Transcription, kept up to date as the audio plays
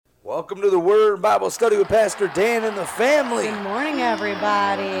Welcome to the Word Bible Study with Pastor Dan and the family. Good morning,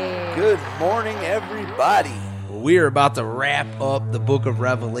 everybody. Good morning, everybody. We are about to wrap up the book of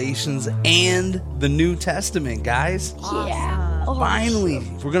Revelations and the New Testament, guys. Yeah. Finally,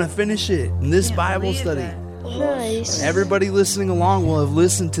 we're going to finish it in this Bible study. Nice. Everybody listening along will have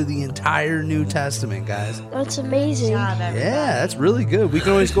listened to the entire New Testament, guys. That's amazing. Yeah, that's really good. We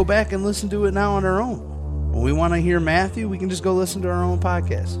can always go back and listen to it now on our own. When we want to hear Matthew, we can just go listen to our own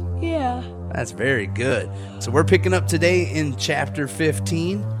podcast. Yeah. That's very good. So we're picking up today in chapter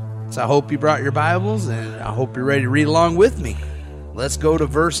 15. So I hope you brought your Bibles, and I hope you're ready to read along with me. Let's go to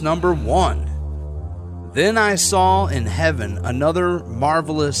verse number 1. Then I saw in heaven another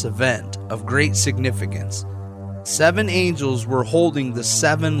marvelous event of great significance. 7 angels were holding the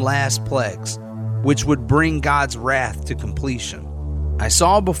 7 last plagues, which would bring God's wrath to completion. I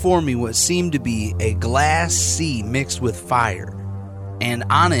saw before me what seemed to be a glass sea mixed with fire, and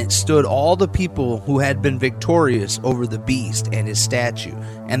on it stood all the people who had been victorious over the beast and his statue,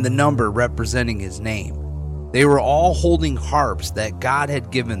 and the number representing his name. They were all holding harps that God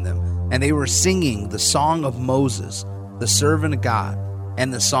had given them, and they were singing the song of Moses, the servant of God,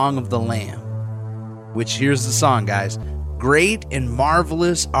 and the song of the Lamb. Which, here's the song, guys. Great and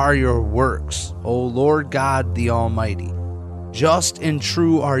marvelous are your works, O Lord God the Almighty. Just and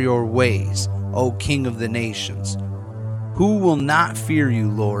true are your ways, O King of the nations. Who will not fear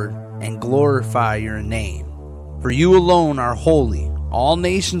you, Lord, and glorify your name? For you alone are holy. All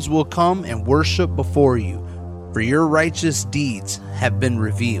nations will come and worship before you, for your righteous deeds have been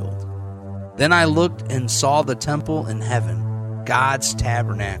revealed. Then I looked and saw the temple in heaven, God's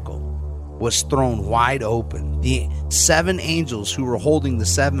tabernacle, was thrown wide open. The 7 angels who were holding the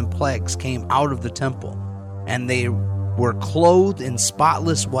 7 plagues came out of the temple, and they were clothed in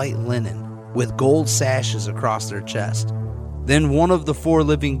spotless white linen, with gold sashes across their chest. Then one of the 4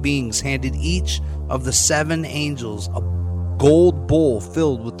 living beings handed each of the 7 angels a gold bowl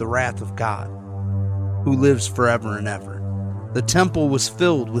filled with the wrath of God, who lives forever and ever. The temple was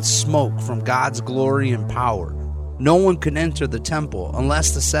filled with smoke from God's glory and power. No one could enter the temple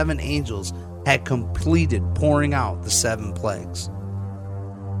unless the 7 angels had completed pouring out the 7 plagues.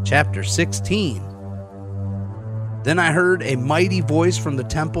 Chapter 16. Then I heard a mighty voice from the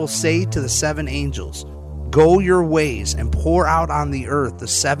temple say to the 7 angels, Go your ways and pour out on the earth the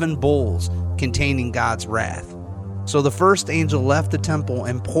 7 bowls containing God's wrath. So the first angel left the temple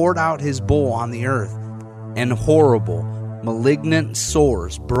and poured out his bowl on the earth, and horrible, malignant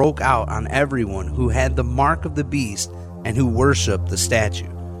sores broke out on everyone who had the mark of the beast and who worshiped the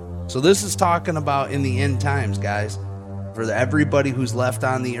statue. So this is talking about in the end times, guys. For everybody who's left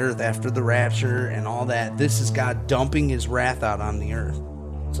on the earth after the rapture and all that, this is God dumping his wrath out on the earth.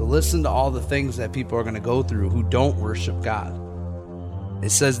 So listen to all the things that people are going to go through who don't worship God. It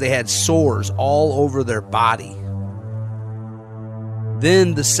says they had sores all over their body.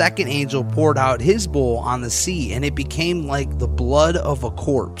 Then the second angel poured out his bowl on the sea, and it became like the blood of a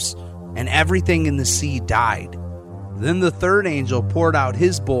corpse, and everything in the sea died. Then the third angel poured out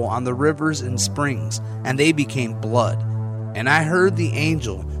his bowl on the rivers and springs, and they became blood. And I heard the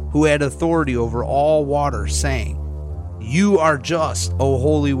angel who had authority over all water saying, You are just, O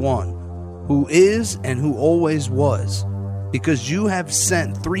Holy One, who is and who always was, because you have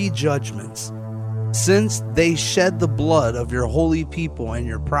sent 3 judgments. Since they shed the blood of your holy people and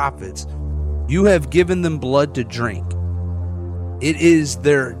your prophets, you have given them blood to drink. It is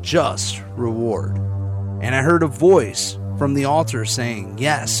their just reward. And I heard a voice from the altar saying,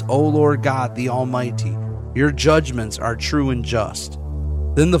 Yes, O Lord God the Almighty, your judgments are true and just.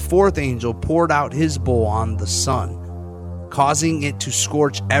 Then the 4th angel poured out his bowl on the sun, causing it to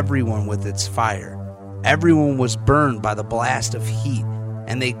scorch everyone with its fire. Everyone was burned by the blast of heat,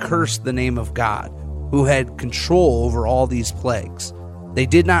 and they cursed the name of God, who had control over all these plagues. They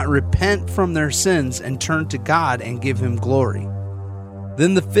did not repent from their sins and turn to God and give him glory.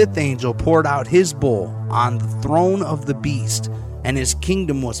 Then the 5th angel poured out his bowl on the throne of the beast, and his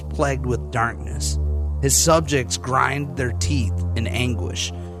kingdom was plagued with darkness. His subjects grind their teeth in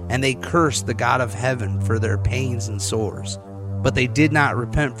anguish, and they cursed the God of heaven for their pains and sores. But they did not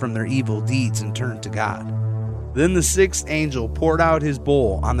repent from their evil deeds and turn to God. Then the 6th angel poured out his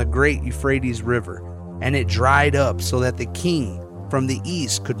bowl on the great Euphrates River, and it dried up so that the king from the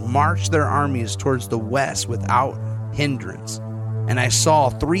east could march their armies towards the west without hindrance. And I saw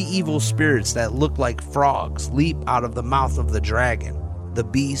 3 evil spirits that looked like frogs leap out of the mouth of the dragon, the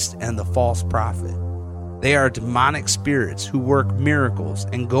beast, and the false prophet. They are demonic spirits who work miracles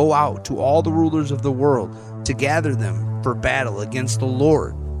and go out to all the rulers of the world to gather them for battle against the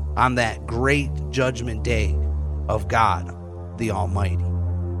Lord on that great judgment day of God the Almighty.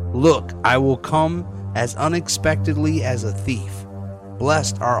 Look, I will come as unexpectedly as a thief.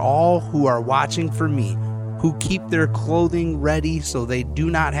 Blessed are all who are watching for me, who keep their clothing ready so they do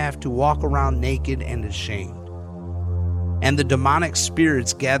not have to walk around naked and ashamed." And the demonic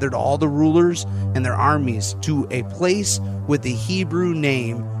spirits gathered all the rulers and their armies to a place with the Hebrew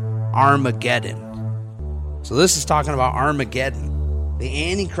name Armageddon. So this is talking about Armageddon.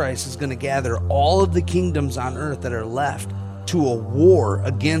 The Antichrist is going to gather all of the kingdoms on earth that are left to a war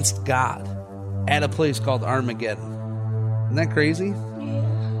against God at a place called Armageddon. Isn't that crazy? Yeah.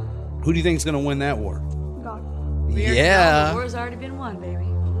 Who do you think is going to win that war? God. The war's already been won, baby.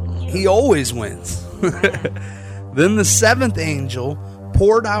 He always wins. Then the seventh angel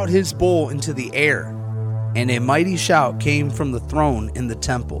poured out his bowl into the air, and a mighty shout came from the throne in the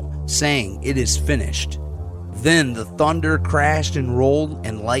temple, saying, "It is finished." Then the thunder crashed and rolled,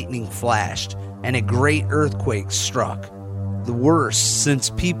 and lightning flashed, and a great earthquake struck, the worst since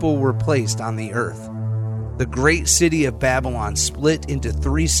people were placed on the earth. The great city of Babylon split into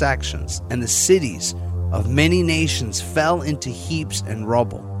 3 sections, and the cities of many nations fell into heaps and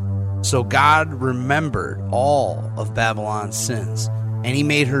rubble. So God remembered all of Babylon's sins, and he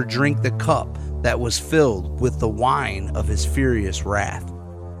made her drink the cup that was filled with the wine of his furious wrath.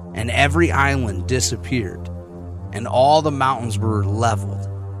 And every island disappeared, and all the mountains were leveled.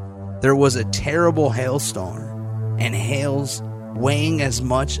 There was a terrible hailstorm, and hails weighing as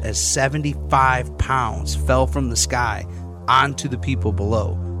much as 75 pounds fell from the sky onto the people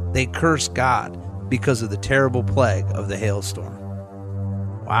below. They cursed God because of the terrible plague of the hailstorm.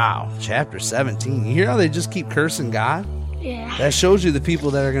 Wow, chapter 17. You hear how they just keep cursing God? Yeah. That shows you the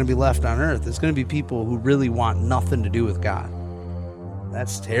people that are going to be left on earth. It's going to be people who really want nothing to do with God.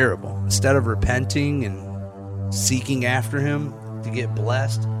 That's terrible. Instead of repenting and seeking after him to get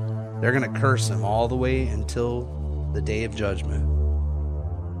blessed, they're going to curse him all the way until the day of judgment.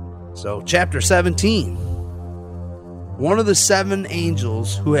 So, chapter 17. One of the 7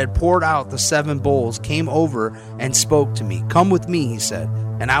 angels who had poured out the 7 bowls came over and spoke to me. "Come with me," he said,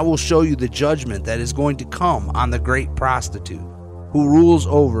 "and I will show you the judgment that is going to come on the great prostitute, who rules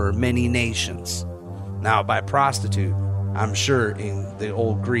over many nations." Now, by prostitute, I'm sure in the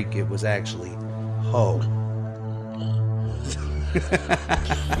old Greek it was actually hoe.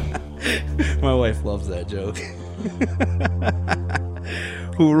 My wife loves that joke.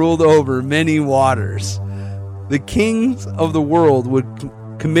 Who ruled over many waters. The kings of the world would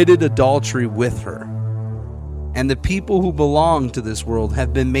committed adultery with her. And the people who belong to this world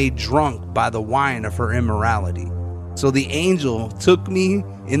have been made drunk by the wine of her immorality. So the angel took me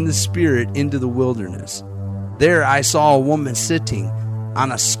in the spirit into the wilderness. There I saw a woman sitting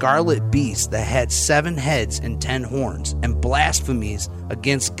on a scarlet beast that had 7 heads and 10 horns, and blasphemies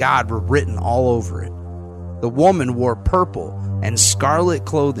against God were written all over it. The woman wore purple and scarlet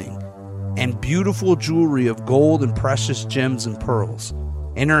clothing, and beautiful jewelry of gold and precious gems and pearls.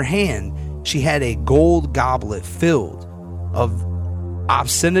 In her hand she had a gold goblet filled of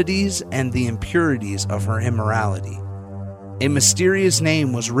obscenities and the impurities of her immorality. A mysterious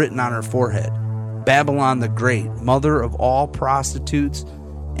name was written on her forehead: Babylon the Great, mother of all prostitutes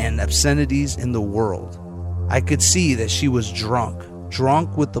and obscenities in the world. I could see that she was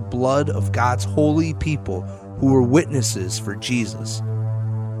drunk with the blood of God's holy people who were witnesses for Jesus.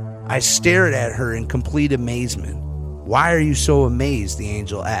 I stared at her in complete amazement. "Why are you so amazed?" the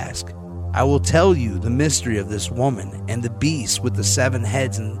angel asked. "I will tell you the mystery of this woman and the beast with the 7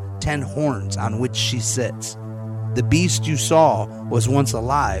 heads and 10 horns on which she sits. The beast you saw was once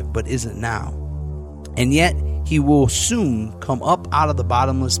alive but isn't now. And yet he will soon come up out of the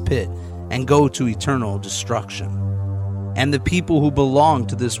bottomless pit and go to eternal destruction. And the people who belong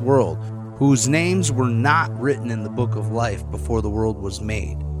to this world, whose names were not written in the book of life before the world was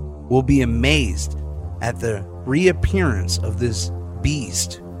made, will be amazed at the reappearance of this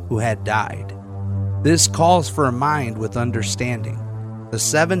beast who had died. This calls for a mind with understanding. The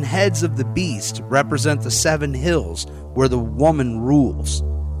 7 heads of the beast represent the 7 hills where the woman rules.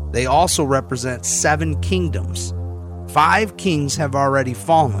 They also represent 7 kingdoms. 5 kings have already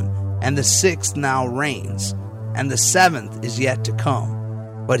fallen, and the 6th now reigns, and the 7th is yet to come,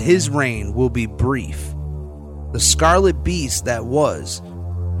 but his reign will be brief. The scarlet beast that was,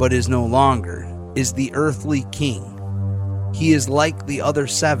 but is no longer, is the earthly king. He is like the other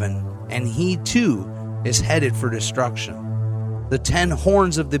 7, and he too is headed for destruction. The 10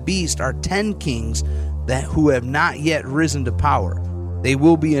 horns of the beast are 10 kings who have not yet risen to power. They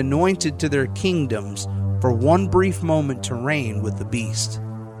will be anointed to their kingdoms for one brief moment to reign with the beast.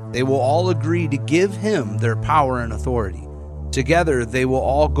 They will all agree to give him their power and authority. Together they will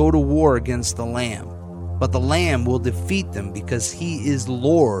all go to war against the Lamb. but the Lamb will defeat them because he is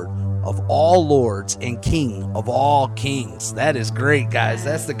Lord of all lords and King of all kings. That is great, guys.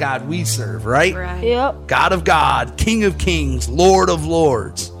 That's the God we serve, right? Yep. God of God, King of kings, Lord of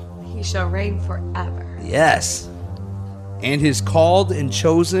lords. He shall reign forever. Yes. And his called and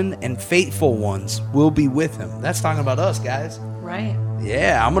chosen and faithful ones will be with him. That's talking about us, guys. Right.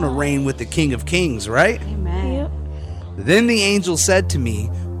 Yeah, I'm going to reign with the King of kings, right? Amen. Yep. Then the angel said to me,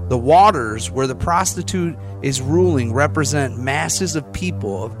 the waters where the prostitute is ruling represent masses of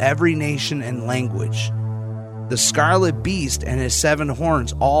people of every nation and language. The scarlet beast and his 7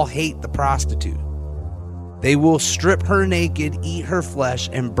 horns all hate the prostitute. They will strip her naked, eat her flesh,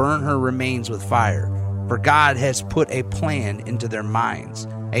 and burn her remains with fire. For God has put a plan into their minds,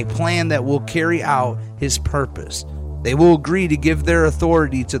 a plan that will carry out his purpose. They will agree to give their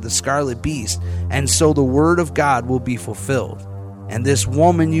authority to the scarlet beast, and so the word of God will be fulfilled. And this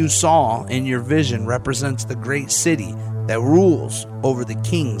woman you saw in your vision represents the great city that rules over the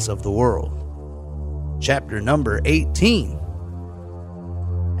kings of the world. Chapter number 18.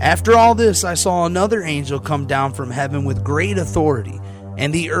 After all this, I saw another angel come down from heaven with great authority,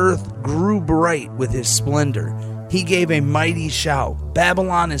 and the earth grew bright with his splendor. He gave a mighty shout,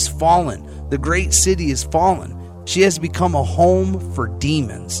 Babylon is fallen, the great city is fallen. She has become a home for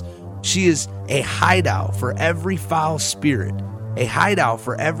demons. She is a hideout for every foul spirit, a hideout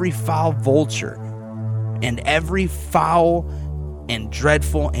for every foul vulture, and every foul and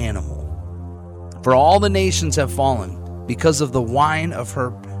dreadful animal. For all the nations have fallen because of the wine of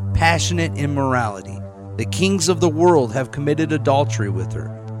her passionate immorality. The kings of the world have committed adultery with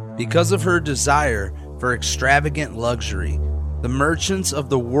her. Because of her desire for extravagant luxury, the merchants of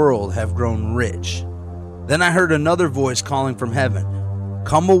the world have grown rich. Then I heard another voice calling from heaven,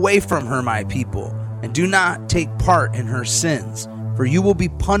 Come away from her, my people, and do not take part in her sins, for you will be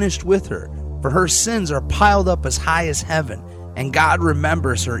punished with her. For her sins are piled up as high as heaven, and God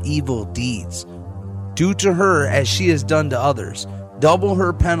remembers her evil deeds. Do to her as she has done to others. Double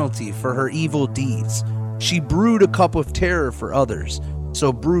her penalty for her evil deeds. She brewed a cup of terror for others,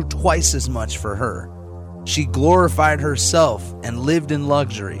 so brew twice as much for her. She glorified herself and lived in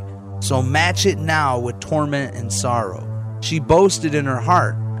luxury, so match it now with torment and sorrow. She boasted in her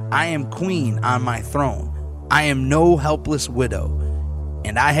heart, I am queen on my throne. I am no helpless widow,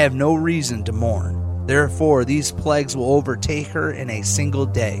 and I have no reason to mourn. Therefore, these plagues will overtake her in a single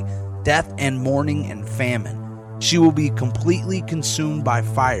day, death and mourning and famine. She will be completely consumed by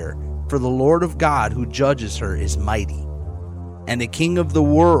fire, for the Lord of God who judges her is mighty. And the king of the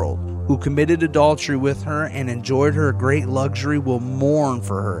world, who committed adultery with her and enjoyed her great luxury, will mourn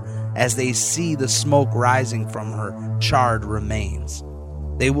for her as they see the smoke rising from her charred remains.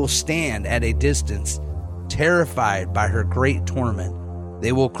 They will stand at a distance, terrified by her great torment.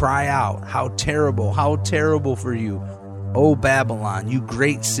 They will cry out, how terrible for you, O Babylon, you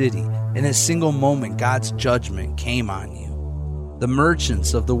great city. In a single moment, God's judgment came on you. The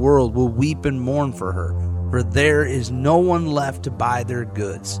merchants of the world will weep and mourn for her, for there is no one left to buy their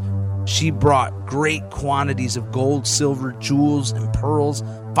goods. She brought great quantities of gold, silver, jewels, and pearls,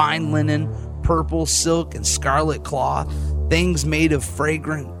 fine linen, purple, silk, and scarlet cloth, things made of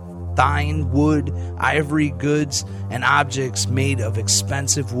fragrant thine, wood, ivory goods, and objects made of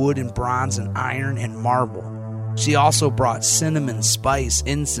expensive wood and bronze and iron and marble. She also brought cinnamon, spice,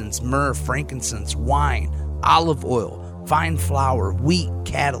 incense, myrrh, frankincense, wine, olive oil, fine flour, wheat,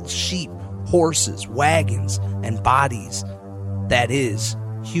 cattle, sheep, horses, wagons, and bodies, that is,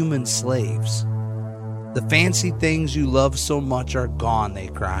 human slaves. The fancy things you love so much are gone, they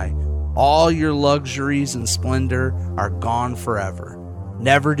cry. All your luxuries and splendor are gone forever,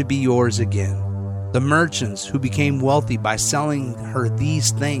 never to be yours again. The merchants who became wealthy by selling her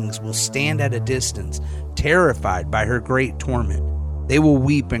these things will stand at a distance, terrified by her great torment. They will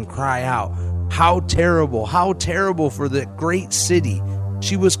weep and cry out, how terrible for the great city.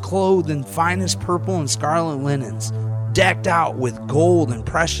 She was clothed in finest purple and scarlet linens, decked out with gold and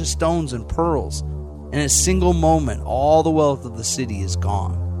precious stones and pearls. In a single moment, all the wealth of the city is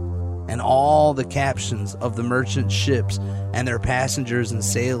gone, and all the captains of the merchant ships and their passengers and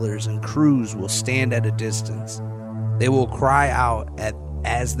sailors and crews will stand at a distance. They will cry out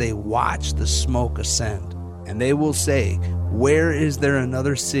as they watch the smoke ascend, and they will say, where is there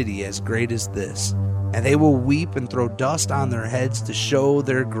another city as great as this? And they will weep and throw dust on their heads to show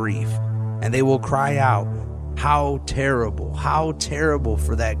their grief, and they will cry out, how terrible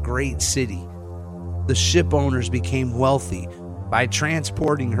for that great city. The ship owners became wealthy by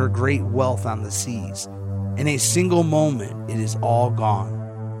transporting her great wealth on the seas. In a single moment, it is all gone.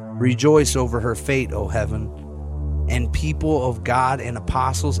 Rejoice over her fate, O heaven, and people of God and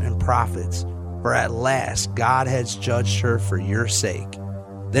apostles and prophets. for at last God has judged her for your sake."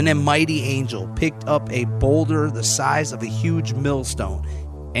 Then a mighty angel picked up a boulder the size of a huge millstone,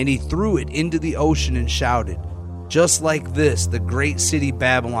 and he threw it into the ocean and shouted, "Just like this, the great city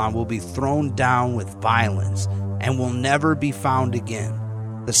Babylon will be thrown down with violence and will never be found again.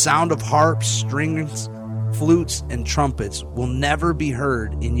 The sound of harps, strings, flutes, and trumpets will never be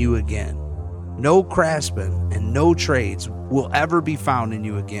heard in you again. No craftsmen and no trades will ever be found in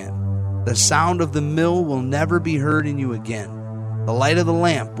you again. The sound of the mill will never be heard in you again. The light of the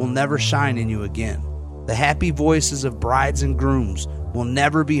lamp will never shine in you again. The happy voices of brides and grooms will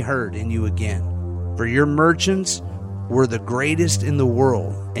never be heard in you again. For your merchants were the greatest in the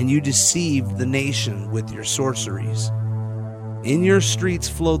world, and you deceived the nation with your sorceries. In your streets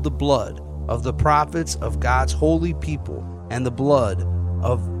flowed the blood of the prophets of God's holy people and the blood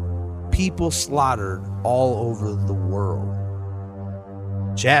of people slaughtered all over the world."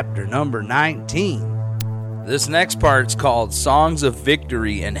 Chapter number 19. This next part's called Songs of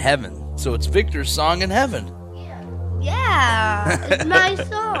Victory in Heaven. So it's Victor's song in heaven. Yeah, it's my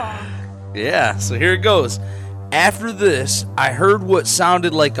song. Yeah, so here it goes. "After this, I heard what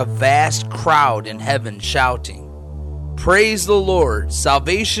sounded like a vast crowd in heaven shouting, 'Praise the Lord!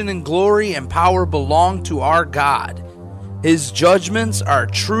 Salvation and glory and power belong to our God. His judgments are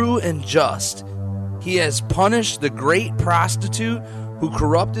true and just. He has punished the great prostitute who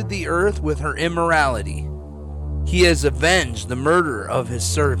corrupted the earth with her immorality. He has avenged the murder of his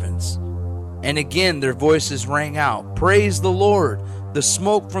servants.' And again their voices rang out, 'Praise the Lord! The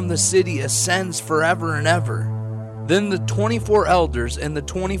smoke from the city ascends forever and ever.' Then the 24 elders and the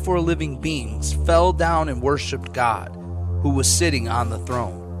 24 living beings fell down and worshipped God, who was sitting on the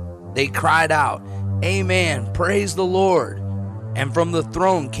throne. They cried out, 'Amen, praise the Lord.' And from the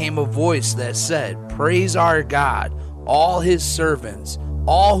throne came a voice that said, 'Praise our God, all his servants,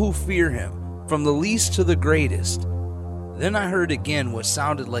 all who fear him, from the least to the greatest.' Then I heard again what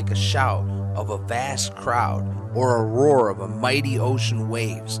sounded like a shout of a vast crowd, or a roar of a mighty ocean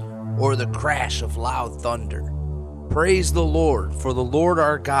waves, or the crash of loud thunder. 'Praise the Lord, for the Lord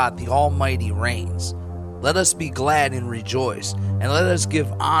our God, the Almighty, reigns. Let us be glad and rejoice, and let us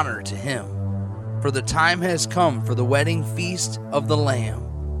give honor to him. For the time has come for the wedding feast of the Lamb,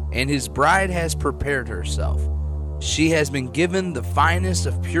 and his bride has prepared herself. She has been given the finest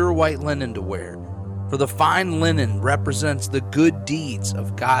of pure white linen to wear, for the fine linen represents the good deeds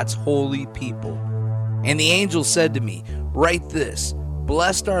of God's holy people.' And the angel said to me, 'Write this,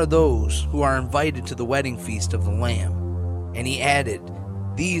 blessed are those who are invited to the wedding feast of the Lamb.' And he added,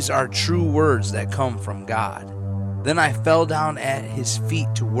 'These are true words that come from God.' Then I fell down at his feet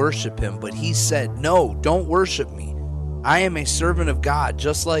to worship him, but he said, 'No, don't worship me. I am a servant of God,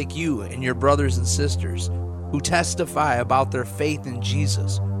 just like you and your brothers and sisters, who testify about their faith in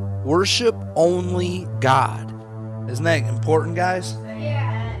Jesus. Worship only God.'" Isn't that important, guys?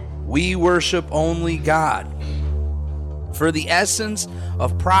 Yeah. We worship only God. "For the essence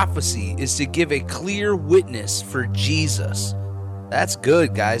of prophecy is to give a clear witness for Jesus." That's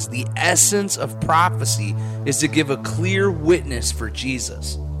good, guys. The essence of prophecy is to give a clear witness for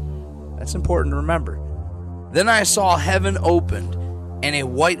Jesus. That's important to remember. "Then I saw heaven opened, and a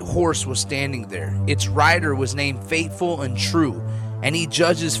white horse was standing there. Its rider was named Faithful and True, and he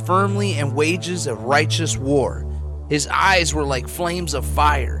judges firmly and wages a righteous war. His eyes were like flames of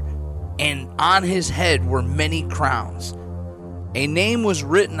fire, and on his head were many crowns. A name was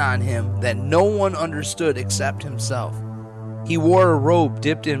written on him that no one understood except himself. He wore a robe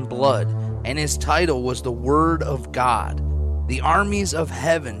dipped in blood, and his title was the Word of God. The armies of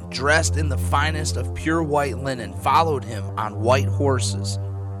heaven, dressed in the finest of pure white linen, followed him on white horses.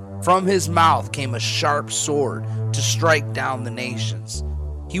 From his mouth came a sharp sword to strike down the nations.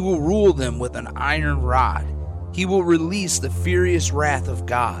 He will rule them with an iron rod. He will release the furious wrath of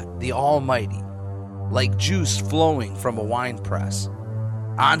God, the Almighty, like juice flowing from a winepress.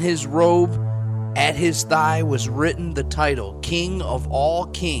 On his robe, at his thigh, was written the title, King of all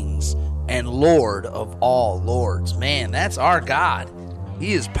kings and Lord of all lords." Man, that's our God.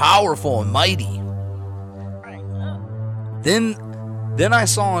 He is powerful and mighty. Then I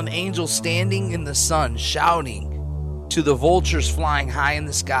saw an angel standing in the sun, shouting to the vultures flying high in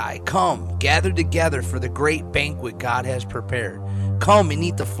the sky, "Come, gather together for the great banquet God has prepared. Come and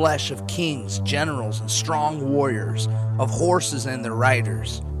eat the flesh of kings, generals, and strong warriors, of horses and their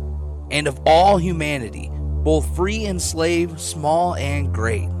riders, and of all humanity, both free and slave, small and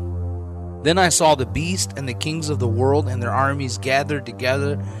great." Then I saw the beast and the kings of the world and their armies gathered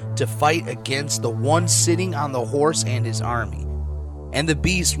together to fight against the one sitting on the horse and his army. And the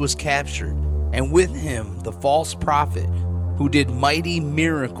beast was captured, and with him the false prophet who did mighty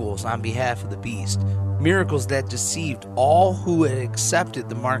miracles on behalf of the beast, miracles that deceived all who had accepted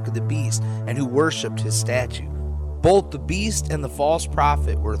the mark of the beast and who worshipped his statue. Both the beast and the false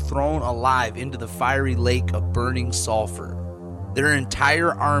prophet were thrown alive into the fiery lake of burning sulfur. Their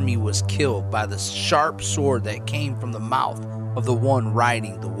entire army was killed by the sharp sword that came from the mouth of the one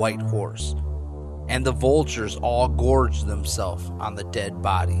riding the white horse. And the vultures all gorged themselves on the dead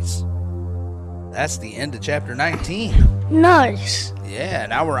bodies. That's the end of chapter 19. Nice. Yeah,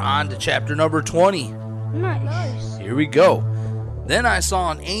 now we're on to chapter number 20. Nice. Here we go. Then I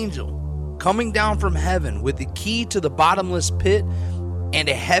saw an angel coming down from heaven with the key to the bottomless pit and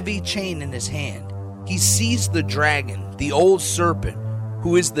a heavy chain in his hand. He seized the dragon, the old serpent,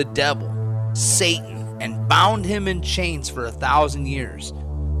 who is the devil, Satan, and bound him in chains for 1,000 years.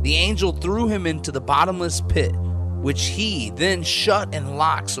 The angel threw him into the bottomless pit, which he then shut and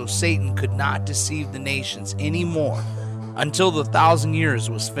locked so Satan could not deceive the nations anymore until the 1,000 years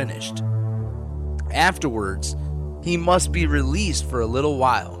was finished. Afterwards, he must be released for a little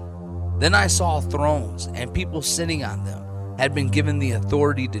while. Then I saw thrones, and people sitting on them had been given the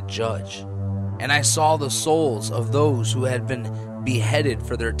authority to judge. And I saw the souls of those who had been beheaded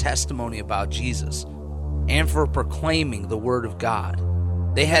for their testimony about Jesus and for proclaiming the word of God.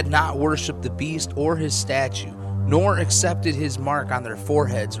 They had not worshipped the beast or his statue, nor accepted his mark on their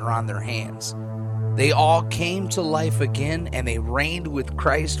foreheads or on their hands. They all came to life again, and they reigned with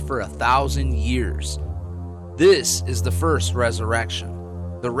Christ for 1,000 years. This is the first resurrection.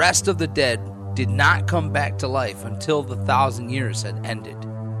 The rest of the dead did not come back to life until the 1,000 years had ended.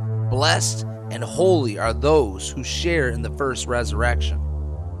 Blessed and holy are those who share in the first resurrection.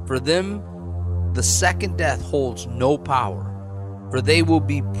 For them, the second death holds no power, for they will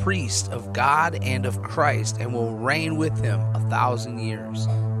be priests of God and of Christ and will reign with him 1,000 years.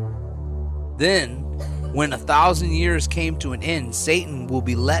 Then, when 1,000 years came to an end, Satan will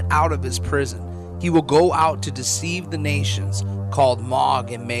be let out of his prison. He will go out to deceive the nations, called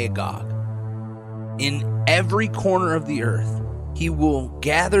Gog and Magog. In every corner of the earth, he will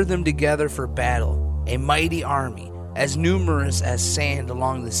gather them together for battle, a mighty army, as numerous as sand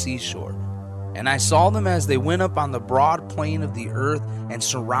along the seashore. And I saw them as they went up on the broad plain of the earth and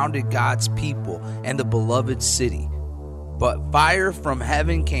surrounded God's people and the beloved city. But fire from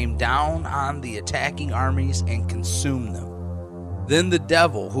heaven came down on the attacking armies and consumed them. Then the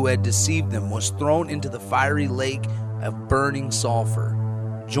devil who had deceived them was thrown into the fiery lake of burning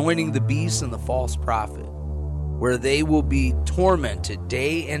sulfur, joining the beast and the false prophet, where they will be tormented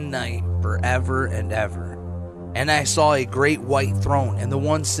day and night forever and ever. And I saw a great white throne and the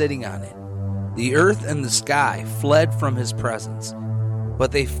one sitting on it. The earth and the sky fled from his presence,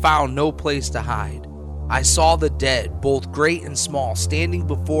 but they found no place to hide. I saw the dead, both great and small, standing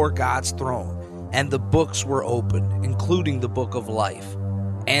before God's throne, and the books were opened, including the book of life.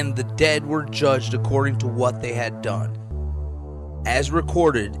 And the dead were judged according to what they had done, as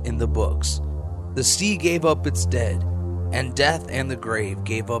recorded in the books. The sea gave up its dead, and death and the grave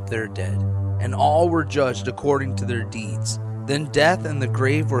gave up their dead, and all were judged according to their deeds. Then death and the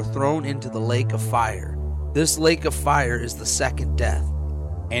grave were thrown into the lake of fire. This lake of fire is the second death.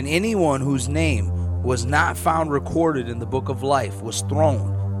 And anyone whose name was not found recorded in the book of life was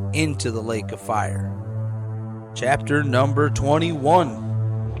thrown into the lake of fire. Chapter number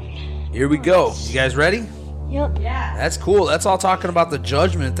 21. Here we go. You guys ready? Yep. Yeah. That's cool. That's all talking about the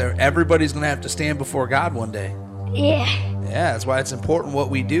judgment that everybody's going to have to stand before God one day. Yeah. Yeah, that's why it's important what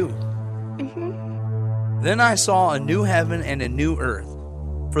we do. Then I saw a new heaven and a new earth,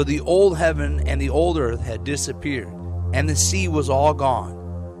 for the old heaven and the old earth had disappeared, and the sea was all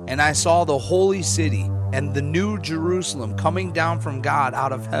gone. And I saw the holy city and the new Jerusalem coming down from God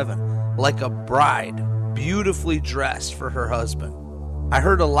out of heaven, like a bride, beautifully dressed for her husband. I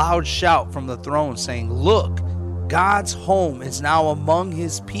heard a loud shout from the throne saying, "Look, God's home is now among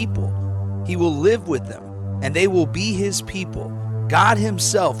his people. He will live with them, and they will be his people. God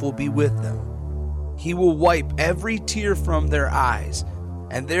himself will be with them. He will wipe every tear from their eyes,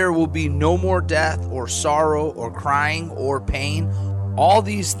 and there will be no more death or sorrow or crying or pain. All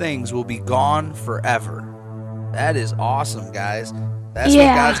these things will be gone forever." That is awesome, guys. That's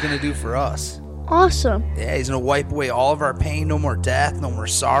what God's going to do for us. Awesome. Yeah, he's going to wipe away all of our pain. No more death, no more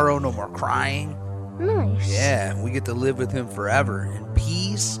sorrow, no more crying. Nice. Yeah, we get to live with him forever in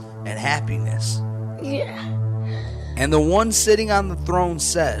peace and happiness. Yeah. And the one sitting on the throne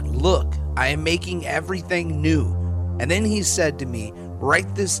said, "Look, I am making everything new." And then he said to me,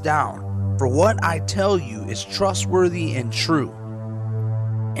 "Write this down, for what I tell you is trustworthy and true."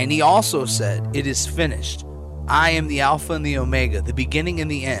 And he also said, "It is finished. I am the Alpha and the Omega, the beginning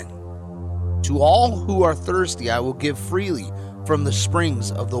and the end. To all who are thirsty, I will give freely from the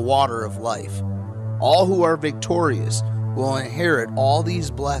springs of the water of life. All who are victorious will inherit all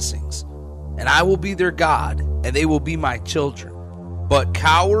these blessings, and I will be their God, and they will be my children. But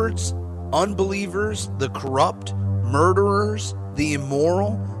cowards, unbelievers, the corrupt, murderers, the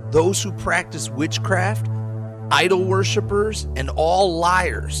immoral, those who practice witchcraft, idol worshippers, and all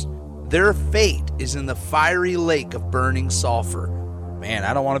liars, their fate is in the fiery lake of burning sulfur. Man,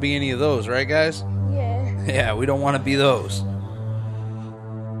 I don't want to be any of those, right, guys? Yeah. Yeah, we don't want to be those.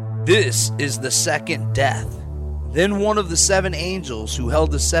 This is the second death. Then one of the 7 angels who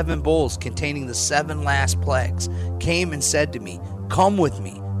held the 7 bowls containing the 7 last plagues came and said to me, "Come with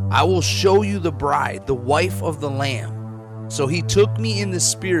me. I will show you the bride, the wife of the Lamb." So he took me in the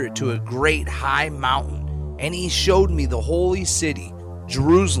spirit to a great high mountain, and he showed me the holy city,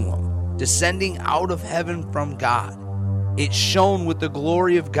 Jerusalem, descending out of heaven from God. It shone with the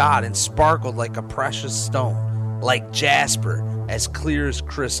glory of God and sparkled like a precious stone, like jasper, as clear as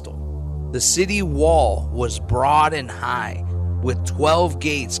crystal. The city wall was broad and high, with 12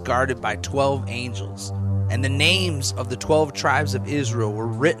 gates guarded by 12 angels, and the names of the 12 tribes of Israel were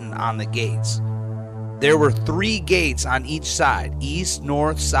written on the gates. There were 3 gates on each side, east,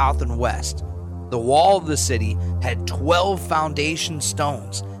 north, south, and west. The wall of the city had 12 foundation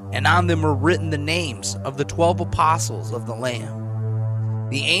stones, and on them were written the names of the 12 apostles of the Lamb.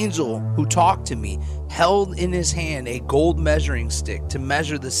 The angel who talked to me held in his hand a gold measuring stick to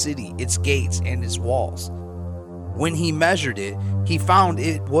measure the city, its gates, and its walls. When he measured it, he found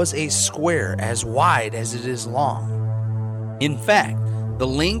it was a square as wide as it is long. In fact, the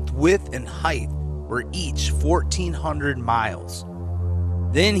length, width, and height were each 1,400 miles.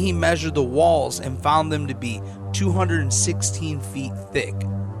 Then he measured the walls and found them to be 216 feet thick,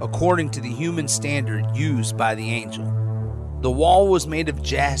 according to the human standard used by the angel. The wall was made of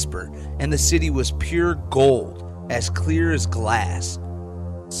jasper, and the city was pure gold, as clear as glass.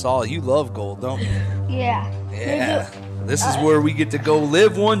 Saul, you love gold, don't you? Yeah. Yeah. This is where we get to go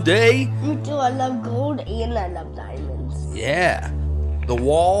live one day. Me too. I love gold and I love diamonds. Yeah. The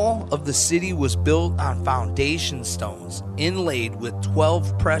wall of the city was built on foundation stones, inlaid with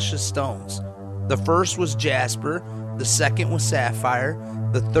 12 precious stones. The first was jasper, the second was sapphire,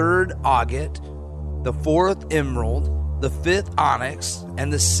 the third agate, the fourth emerald, the fifth onyx,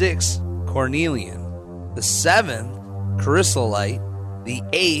 and the sixth cornelian, the seventh chrysolite, the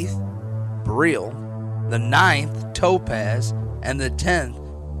eighth beryl, the ninth topaz, and the 10th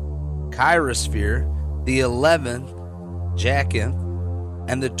chirosphere, the 11th jacinth,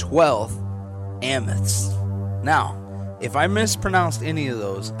 and the 12th amethyst. Now, if I mispronounced any of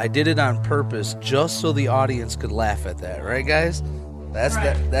those, I did it on purpose just so the audience could laugh at that, right, guys?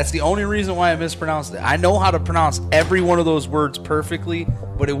 That's the only reason why I mispronounced it. I know how to pronounce every one of those words perfectly,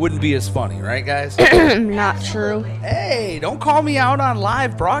 but it wouldn't be as funny, right, guys? Not true. Hey, don't call me out on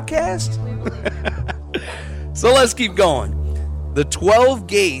live broadcast. So let's keep going. The 12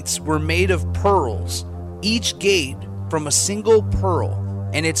 gates were made of pearls, each gate from a single pearl,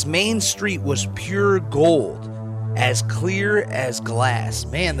 and its main street was pure gold, as clear as glass.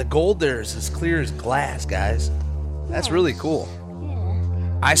 Man, the gold there is as clear as glass, guys. That's really cool.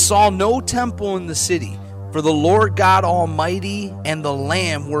 I saw no temple in the city, for the Lord God Almighty and the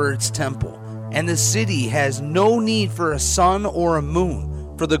Lamb were its temple, and the city has no need for a sun or a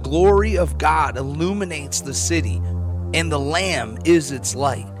moon, for the glory of God illuminates the city, and the Lamb is its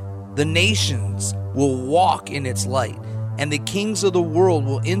light. The nations will walk in its light, and the kings of the world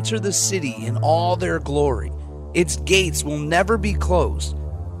will enter the city in all their glory. Its gates will never be closed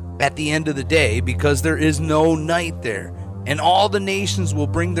at the end of the day, because there is no night there. And all the nations will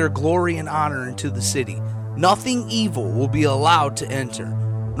bring their glory and honor into the city. Nothing evil will be allowed to enter,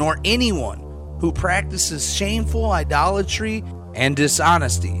 nor anyone who practices shameful idolatry and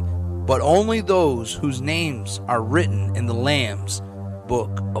dishonesty, but only those whose names are written in the Lamb's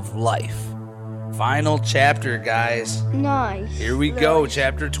book of life. Final chapter, guys. Nice. Here we go,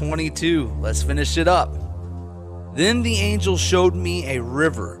 chapter 22. Let's finish it up. Then the angel showed me a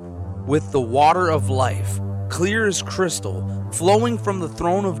river with the water of life, clear as crystal, flowing from the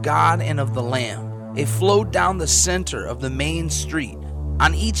throne of God and of the Lamb. It flowed down the center of the main street.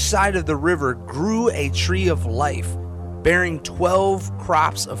 On each side of the river grew a tree of life, bearing 12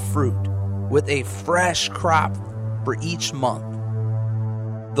 crops of fruit, with a fresh crop for each month.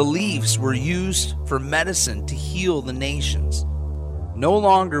 The leaves were used for medicine to heal the nations. No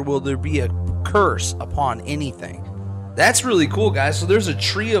longer will there be a curse upon anything. That's really cool, guys. So there's a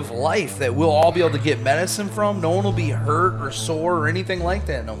tree of life that we'll all be able to get medicine from. No one will be hurt or sore or anything like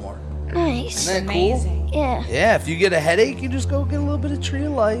that no more. Nice. Isn't that cool? Amazing. Yeah. Yeah, if you get a headache, you just go get a little bit of tree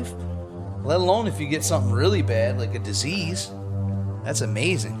of life. let alone if you get something really bad like a disease. That's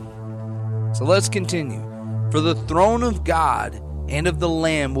amazing. So let's continue. For the throne of God and of the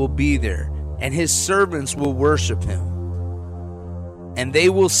Lamb will be there, and his servants will worship him. And they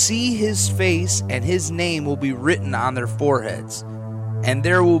will see his face, and his name will be written on their foreheads. And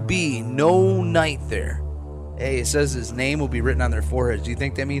there will be no night there. Hey, it says his name will be written on their foreheads. Do you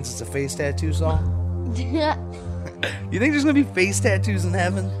think that means it's a face tattoo, Saul? You think there's going to be face tattoos in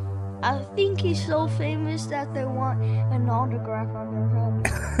heaven? I think he's so famous that they want an autograph on their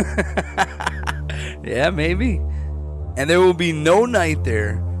head. Yeah, maybe. And there will be no night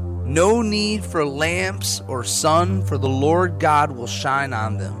there, no need for lamps or sun, for the Lord God will shine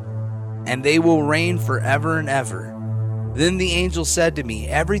on them, and they will reign forever and ever. Then the angel said to me,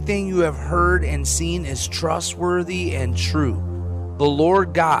 everything you have heard and seen is trustworthy and true. The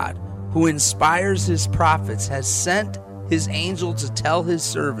Lord God, who inspires his prophets, has sent his angel to tell his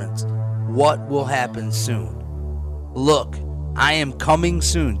servants what will happen soon. Look, I am coming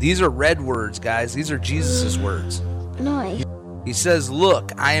soon. These are red words, guys. These are Jesus' words. Nice. He says,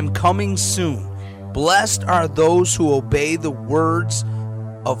 look, I am coming soon. Blessed are those who obey the words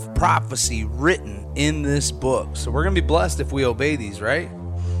of prophecy written in this book. So we're going to be blessed if we obey these, right?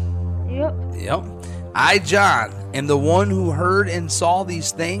 Yep. I, John, am the one who heard and saw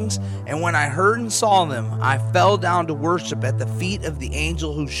these things, and when I heard and saw them, I fell down to worship at the feet of the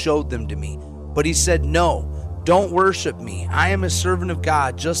angel who showed them to me. But he said, no, don't worship me. I am a servant of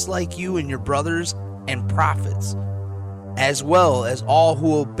God, just like you and your brothers and prophets, as well as all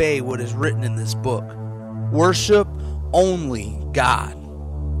who obey what is written in this book. Worship only God.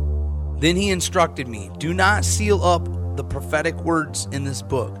 Then he instructed me, do not seal up the prophetic words in this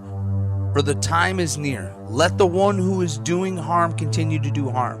book, for the time is near. Let the one who is doing harm continue to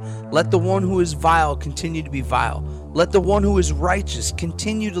do harm. Let the one who is vile continue to be vile. Let the one who is righteous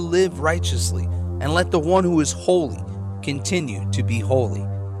continue to live righteously. And let the one who is holy continue to be holy.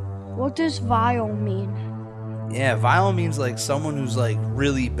 What does vile mean? Yeah, vile means like someone who's like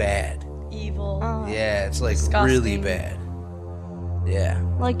really bad. Evil. Yeah, it's like Disgusting. really bad. Yeah.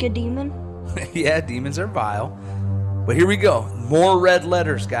 Like a demon? Yeah, demons are vile. But here we go. More red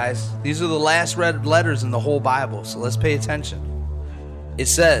letters, guys. These are the last red letters in the whole Bible, so let's pay attention. It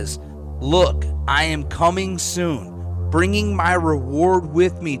says, look, I am coming soon, bringing my reward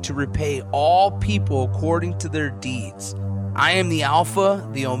with me to repay all people according to their deeds. I am the Alpha,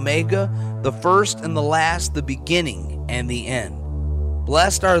 the Omega, the first and the last, the beginning and the end.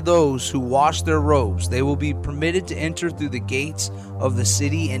 Blessed are those who wash their robes. They will be permitted to enter through the gates of the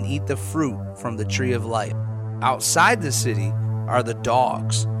city and eat the fruit from the tree of life. Outside the city are the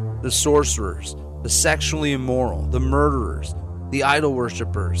dogs, the sorcerers, the sexually immoral, the murderers, the idol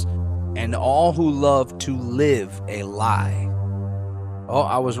worshippers, and all who love to live a lie. Oh,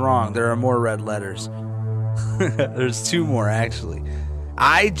 I was wrong. There are more red letters. There's two more, actually.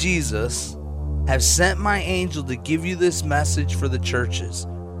 I, Jesus, have sent my angel to give you this message for the churches.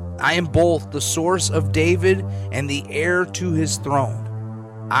 I am both the source of David and the heir to his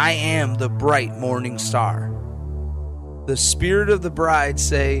throne. I am the bright morning star. The spirit of the bride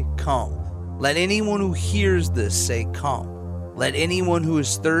say, come. Let anyone who hears this say, come. Let anyone who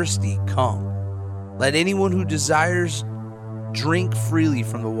is thirsty come. Let anyone who desires drink freely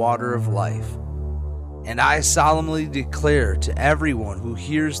from the water of life. And I solemnly declare to everyone who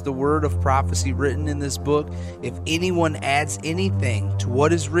hears the word of prophecy written in this book, if anyone adds anything to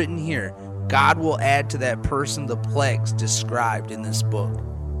what is written here, God will add to that person the plagues described in this book.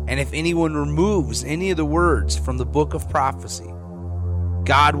 And if anyone removes any of the words from the book of prophecy,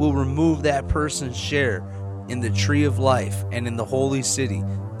 God will remove that person's share in the tree of life and in the holy city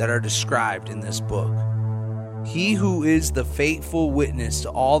that are described in this book. He who is the faithful witness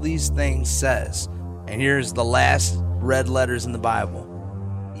to all these things says, and here's the last red letters in the Bible,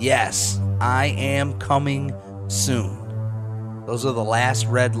 yes, I am coming soon. Those are the last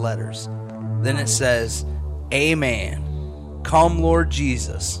red letters. Then it says, amen. Come, Lord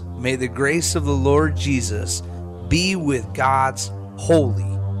Jesus. May the grace of the Lord Jesus be with God's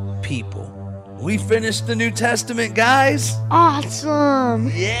holy people. We finished the New Testament, guys.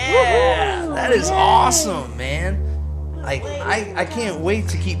 Awesome. Yeah, Woo-hoo. that is Yay. awesome, man. I can't wait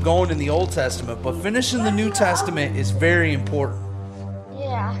to keep going in the Old Testament, but finishing the New Testament is very important.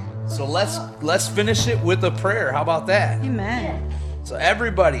 Yeah. So let's finish it with a prayer. How about that? Amen. So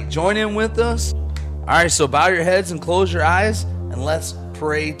everybody, join in with us. All right, so bow your heads and close your eyes, and let's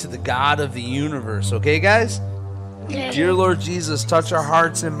pray to the God of the universe. Okay, guys? Dear Lord Jesus, touch our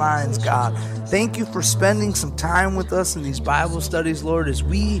hearts and minds, God. Thank you for spending some time with us in these Bible studies, Lord, as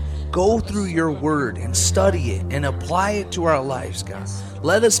we go through your word and study it and apply it to our lives, God.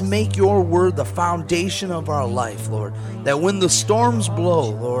 Let us make your word the foundation of our life, Lord, that when the storms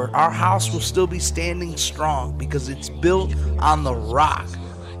blow, Lord, our house will still be standing strong because it's built on the rock.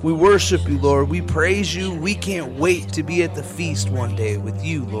 We worship you, Lord. We praise you. We can't wait to be at the feast one day with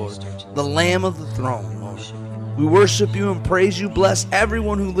you, Lord, the Lamb of the throne, Lord. We worship you and praise you. Bless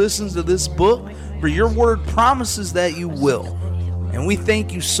everyone who listens to this book, for your word promises that you will. And we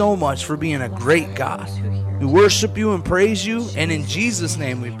thank you so much for being a great God. We worship you and praise you, and in Jesus'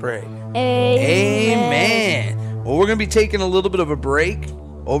 name we pray. Amen. Well, we're going to be taking a little bit of a break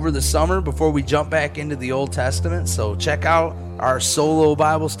over the summer before we jump back into the Old Testament. So check out our solo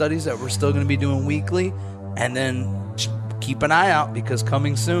Bible studies that we're still going to be doing weekly. And then keep an eye out because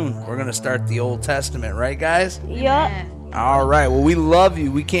coming soon, we're going to start the Old Testament. Right, guys? Yup. All right. Well, we love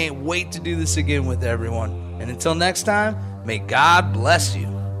you. We can't wait to do this again with everyone. And until next time, may God bless you.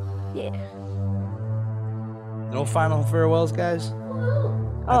 Yeah. No final farewells, guys?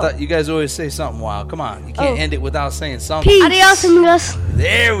 I thought you guys always say something wild. Come on. You can't end it without saying something. Peace. Adios, amigos.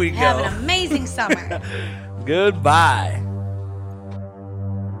 There we go. Have an amazing summer. Goodbye.